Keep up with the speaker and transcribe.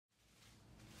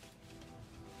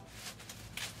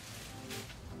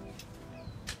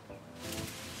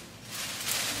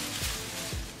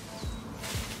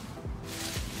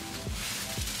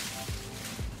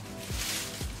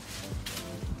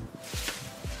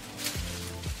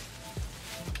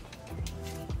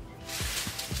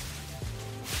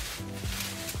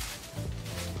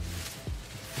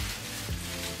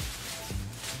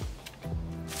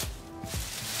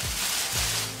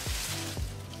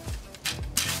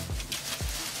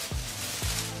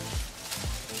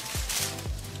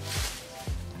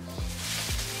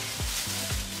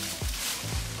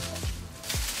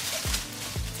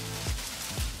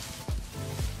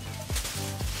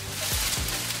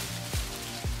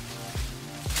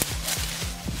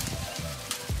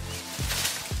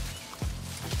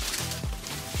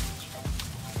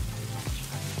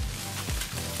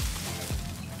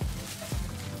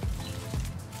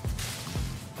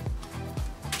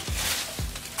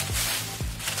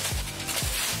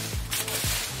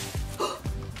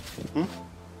Hmm?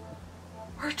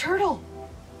 Our turtle!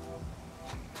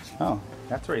 Oh,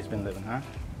 that's where he's been living, huh?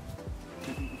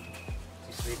 Is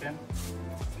he sleeping?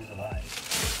 He's alive.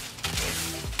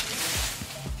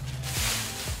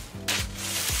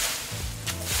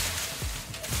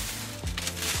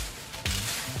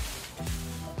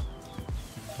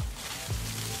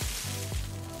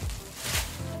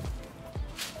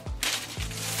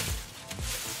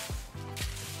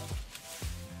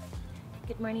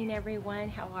 Good morning, everyone.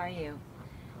 How are you?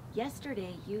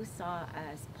 Yesterday, you saw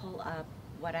us pull up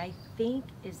what I think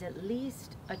is at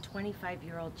least a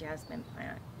 25-year-old jasmine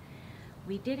plant.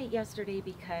 We did it yesterday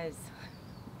because,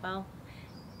 well,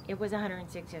 it was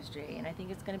 106 yesterday, and I think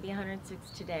it's going to be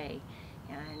 106 today.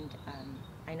 And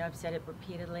I know I've said it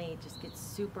repeatedly, it just gets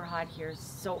super hot here,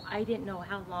 so I didn't know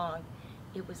how long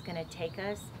it was going to take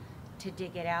us to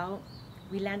dig it out.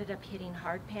 We landed up hitting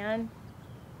hardpan.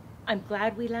 I'm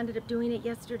glad we landed up doing it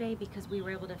yesterday because we were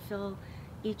able to fill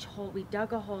each hole. We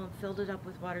dug a hole and filled it up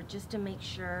with water just to make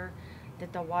sure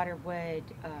that the water would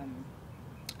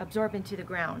absorb into the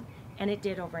ground, and it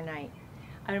did overnight.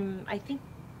 I think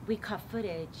we caught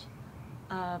footage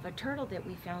of a turtle that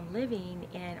we found living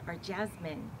in our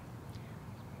jasmine.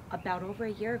 About over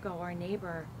a year ago, our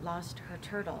neighbor lost her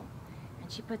turtle,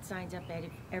 and she put signs up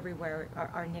everywhere,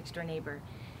 our next door neighbor.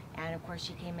 And of course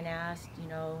she came and asked, you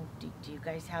know, do you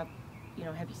guys have, you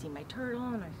know, have you seen my turtle?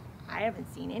 And I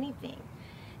haven't seen anything.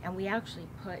 And we actually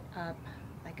put up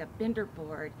like a bender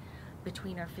board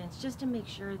between our fence just to make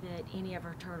sure that any of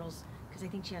our turtles, because I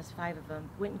think she has 5 of them,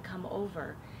 wouldn't come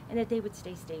over, and that they would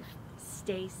stay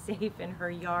safe in her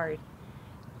yard.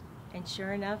 And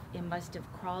sure enough, it must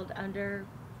have crawled under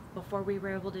before we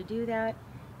were able to do that,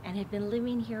 and had been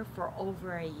living here for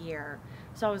over a year.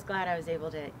 So I was glad I was able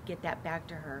to get that back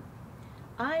to her.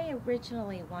 I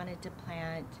originally wanted to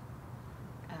plant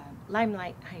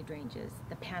limelight hydrangeas,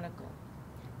 the panicle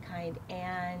kind,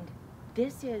 and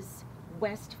this is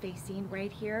west facing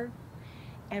right here,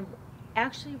 and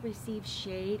actually receives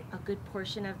shade a good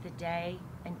portion of the day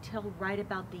until right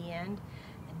about the end,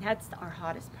 and that's our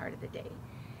hottest part of the day.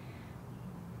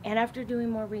 And after doing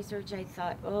more research, I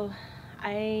thought, oh,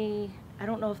 I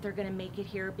don't know if they're going to make it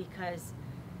here, because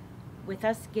with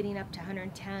us getting up to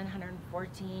 110,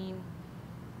 114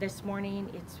 this morning,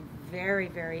 it's very,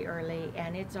 very early,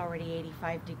 and it's already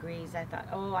 85 degrees. I thought,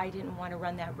 oh, I didn't want to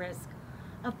run that risk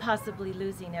of possibly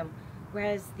losing him.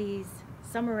 Whereas these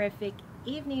summerific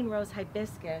evening rose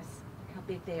hibiscus, look how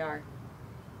big they are.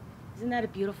 Isn't that a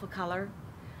beautiful color?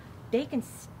 They can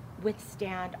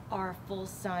withstand our full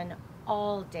sun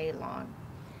all day long.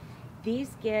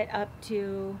 These get up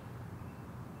to,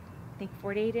 I think,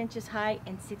 48 inches high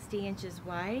and 60 inches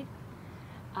wide.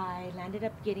 I landed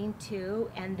up getting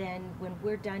 2, and then when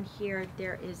we're done here,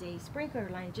 there is a sprinkler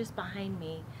line just behind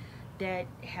me that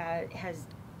has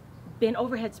been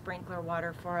overhead sprinkler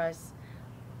water for us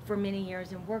for many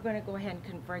years, and we're going to go ahead and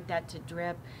convert that to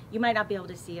drip. You might not be able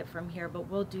to see it from here, but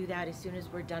we'll do that as soon as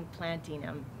we're done planting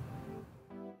them.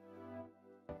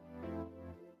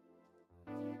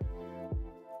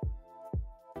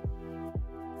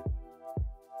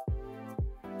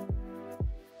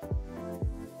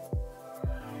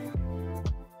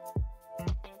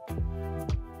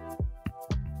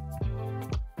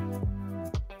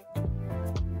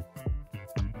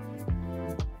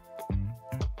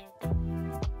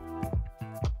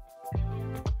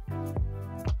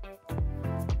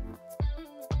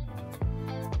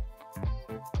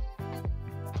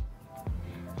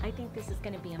 I think this is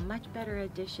going to be a much better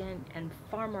addition and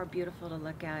far more beautiful to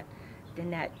look at than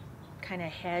that kind of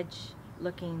hedge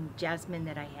looking jasmine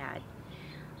that I had.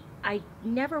 I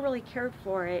never really cared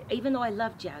for it, even though I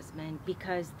love jasmine,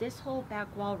 because this whole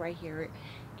back wall right here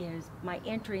is my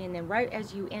entry, and then right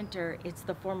as you enter, it's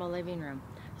the formal living room.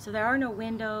 So there are no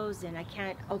windows, and I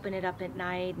can't open it up at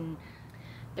night. And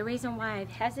the reason why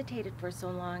I've hesitated for so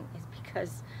long is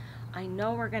because I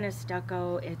know we're gonna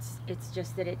stucco. It's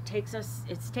just that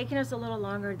it's taken us a little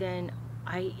longer than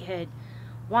I had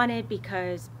wanted,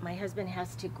 because my husband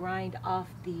has to grind off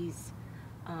these,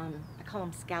 I call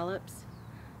them scallops.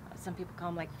 Some people call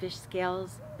them like fish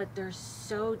scales, but they're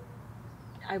so,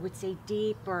 I would say,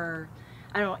 deep, or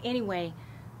I don't know, anyway.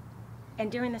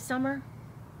 And during the summer,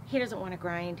 he doesn't want to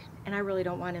grind, and I really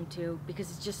don't want him to,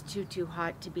 because it's just too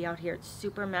hot to be out here. It's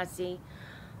super messy.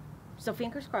 So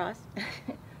fingers crossed.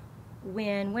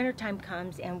 When wintertime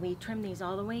comes and we trim these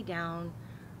all the way down,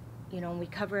 you know, and we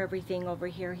cover everything over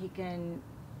here, he can,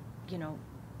 you know,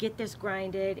 get this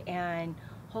grinded and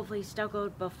hopefully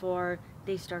stuccoed before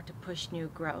they start to push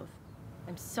new growth.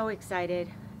 I'm so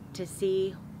excited to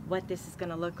see what this is going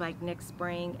to look like next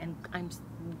spring, and I'm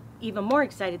even more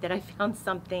excited that I found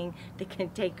something that can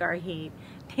take our heat.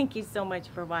 Thank you so much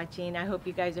for watching. I hope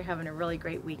you guys are having a really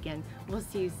great weekend. We'll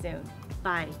see you soon.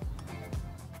 Bye.